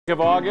Of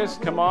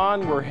August, come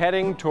on, we're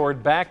heading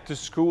toward back to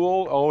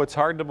school. Oh, it's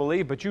hard to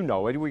believe, but you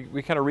know it.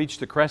 We kind of reached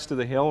the crest of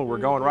the hill and we're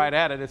going right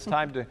at it. It's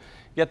time to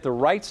get the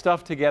right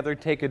stuff together,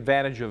 take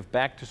advantage of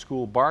back to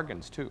school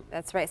bargains too.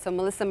 That's right. So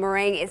Melissa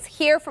Meringue is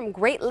here from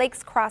Great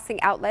Lakes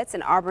Crossing Outlets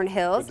in Auburn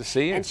Hills. Good to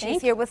see you. And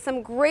she's here with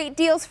some great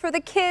deals for the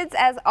kids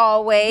as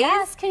always.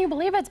 Yes, can you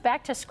believe it's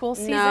back to school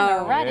season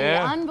already?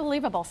 Yeah.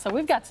 Unbelievable. So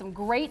we've got some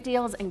great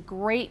deals and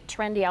great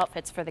trendy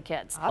outfits for the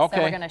kids. Okay.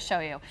 That we're going to show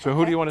you. So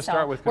who do you want to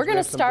start with? We're going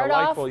to start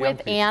off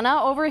with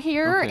Anna over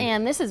here,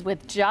 and this is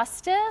with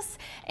Justice.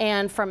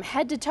 And from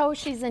head to toe,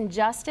 she's in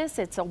Justice.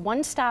 It's a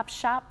one-stop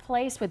shop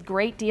place with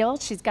great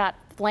deals. She's got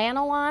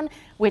flannel on,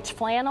 which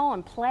flannel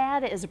and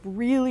plaid is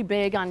really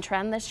big on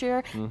trend this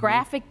year.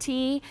 Graphic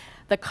tee,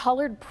 the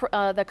colored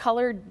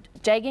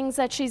jeggings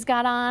that she's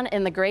got on,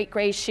 and the great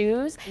gray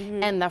shoes,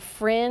 and the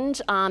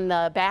fringe on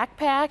the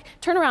backpack.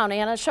 Turn around,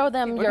 Anna. Show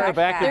them your.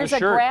 There's a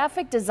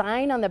graphic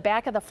design on the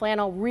back of the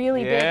flannel,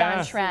 really big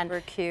on trend.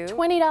 Super cute.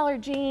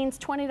 $20 jeans,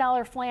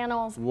 $20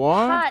 flannels.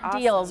 What? Hot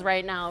deals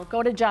right now.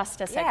 Go to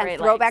Justice at Great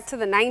Lakes. Throwback to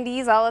the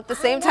 90s all at the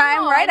same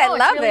time, right? I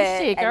love it's really it.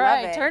 chic. All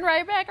right, turn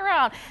right back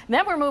around.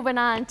 Then we're moving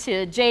on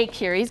to Jake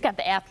here. He's got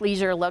the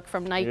athleisure look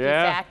from Nike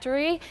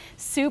Factory.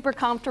 Super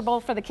comfortable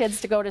for the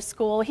kids to go to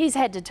school. He's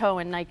head to toe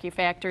in Nike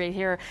Factory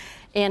here.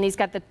 And he's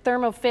got the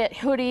ThermoFit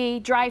hoodie,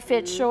 dry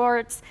fit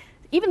shorts.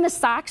 Even the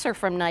socks are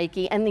from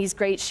Nike, and these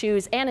great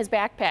shoes, and his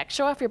backpack.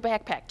 Show off your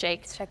backpack,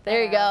 Jake.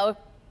 There you go.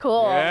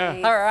 Cool.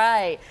 Yeah. All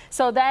right.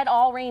 So that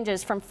all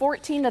ranges from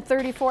 $14 to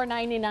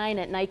 $34.99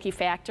 at Nike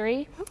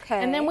Factory.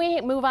 Okay. And then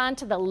we move on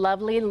to the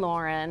lovely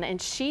Lauren,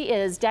 and she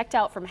is decked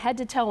out from head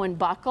to toe in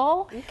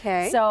buckle.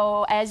 Okay.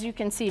 So as you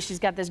can see, she's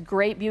got this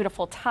great,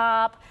 beautiful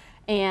top.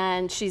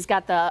 And she's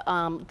got the,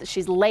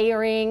 she's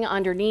layering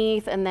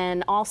underneath, and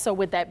then also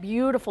with that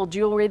beautiful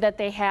jewelry that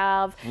they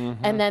have.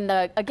 And then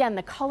again,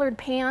 the colored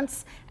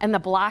pants and the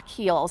block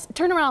heels.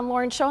 Turn around,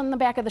 Lauren, show them the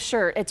back of the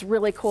shirt. It's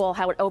really cool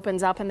how it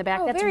opens up in the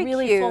back. That's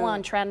really full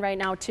on trend right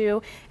now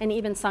too, and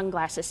even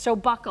sunglasses. So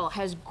Buckle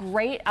has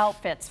great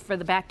outfits for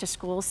the back to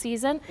school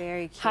season.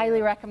 Very cute.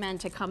 Highly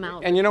recommend to come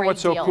out. And you know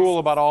what's so cool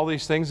about all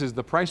these things is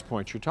the price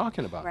points you're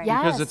talking about. Right.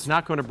 Because it's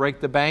not going to break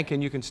the bank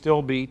and you can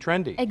still be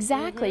trendy.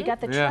 Exactly. You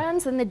got the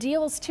trends and the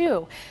deals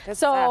too. Good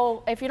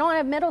so stuff. if you don't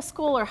have middle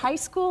school or high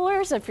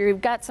schoolers, if you've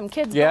got some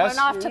kids going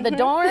off to the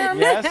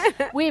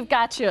dorms, we've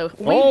got you.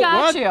 We've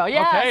got you.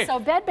 Yeah. So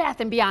Bed Bath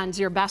 & Beyond's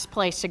your best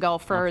place to go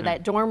for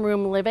that dorm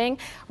room living.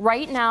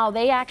 Right now,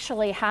 they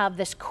actually have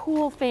this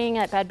cool thing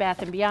at Bed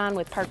Bath & Beyond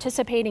with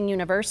participating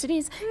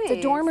universities. It's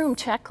a dorm room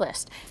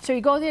checklist. So you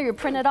go there, you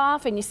print it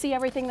off, and you see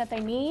everything that they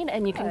need,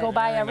 and you can go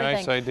buy everything.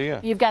 Nice idea.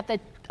 You've got the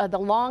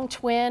long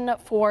twin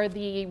for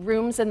the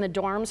rooms in the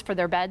dorms for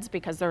their beds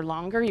because they're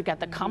longer. You've got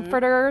the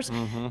comforters.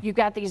 You've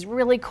got these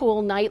really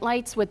cool night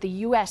lights with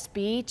the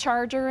USB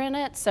charger in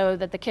it so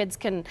that the kids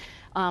can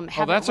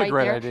have it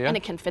right there. And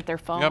it can fit their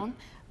phone.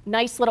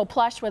 Nice little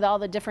plush with all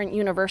the different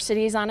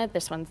universities on it.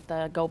 This one's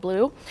the Go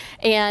Blue.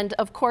 And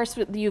of course,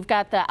 you've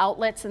got the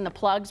outlets and the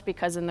plugs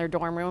because in their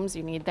dorm rooms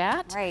you need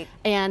that. Right.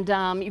 And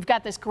you've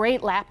got this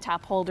great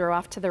laptop holder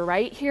off to the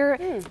right here.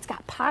 It's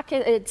got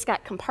it's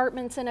got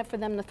compartments in it for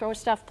them to throw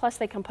stuff. Plus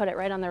they can put it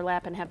right on their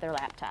lap and have their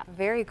laptop.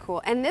 Very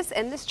cool. And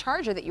this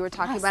charger that you were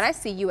talking about, I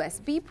see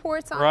USB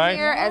ports on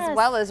here as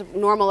well as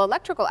normal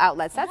electrical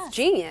outlets. That's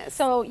genius.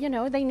 So, you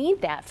know, they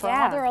need that for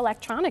all their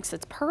electronics.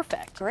 It's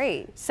perfect.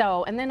 Great.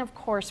 So, and then of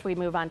course we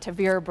move on to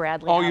Vera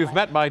Bradley. Oh, you've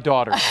met my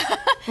daughter.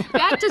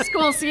 Back to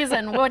school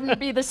season wouldn't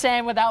be the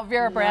same without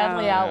Vera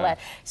Bradley outlet.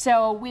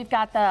 So we've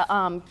got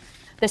the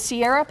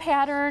Sierra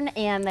pattern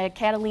and the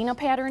Catalina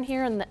pattern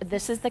here, and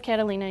this is the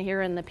Catalina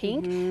here in the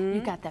pink.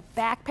 You've got the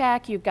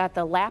backpack, you've got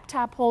the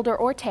laptop holder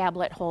or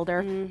tablet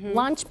holder,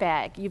 lunch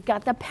bag, you've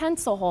got the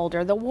pencil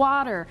holder, the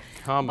water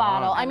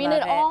bottle. I mean,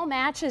 it all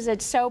matches.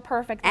 It's so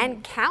perfect.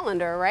 And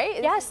calendar,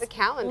 right? Yes, the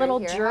calendar little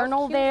here.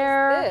 journal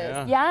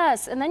there.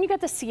 Yes, and then you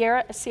got the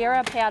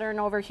Sierra pattern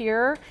over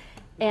here,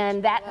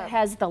 and that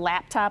has the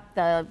laptop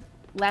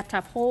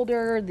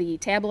holder, the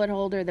tablet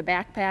holder, the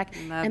backpack,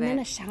 and then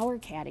a shower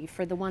caddy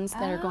for the ones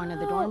that are going to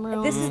the dorm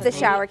room. This is the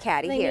shower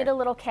caddy here. They need a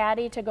little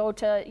caddy to go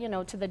to, you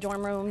know, to the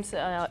dorm rooms,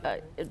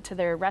 to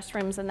their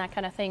restrooms and that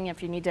kind of thing,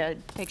 if you need to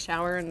take a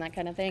shower and that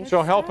kind of thing.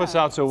 So help us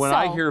out. So when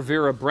I hear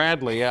Vera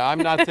Bradley, I'm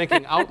not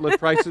thinking outlet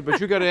prices,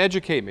 but you got to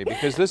educate me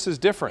because this is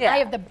different. I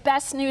have the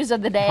best news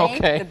of the day.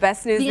 Okay. The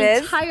best news the is?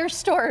 The entire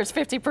store is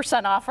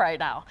 50% off right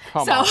now.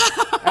 Come on.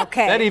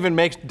 Okay. That even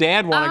makes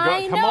Dad want to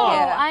go. Come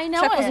on. I know.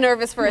 Chuck was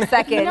nervous for a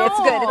second. No, it's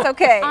good. It's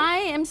okay. I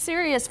am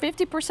serious.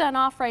 50%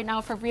 off right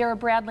now for Vera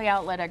Bradley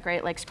outlet at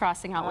Great Lakes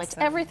Crossing Outlets.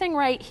 Awesome. Everything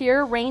right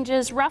here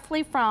ranges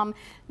roughly from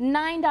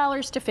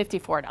 $9 to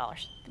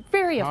 $54.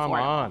 Very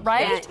affordable,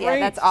 right? Yeah,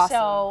 that's awesome.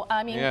 So,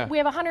 I mean, we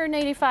have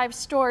 185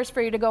 stores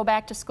for you to go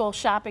back to school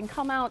shopping.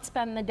 Come out,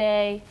 spend the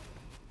day.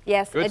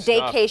 Yes, Good a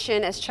stuff.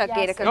 daycation, as Chuck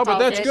Gator No, but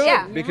that's good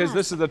Yeah. because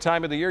this is the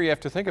time of the year you have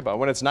to think about.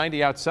 When it's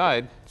 90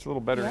 outside, it's a little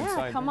better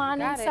inside. Yeah, come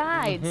on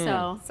inside.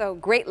 So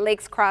Great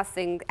Lakes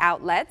Crossing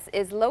Outlets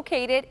is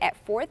located at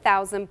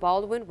 4000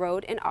 Baldwin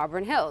Road in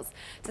Auburn Hills.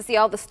 To see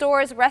all the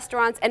stores,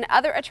 restaurants, and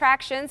other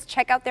attractions,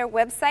 check out their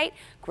website,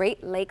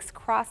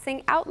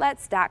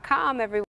 greatlakescrossingoutlets.com, everyone.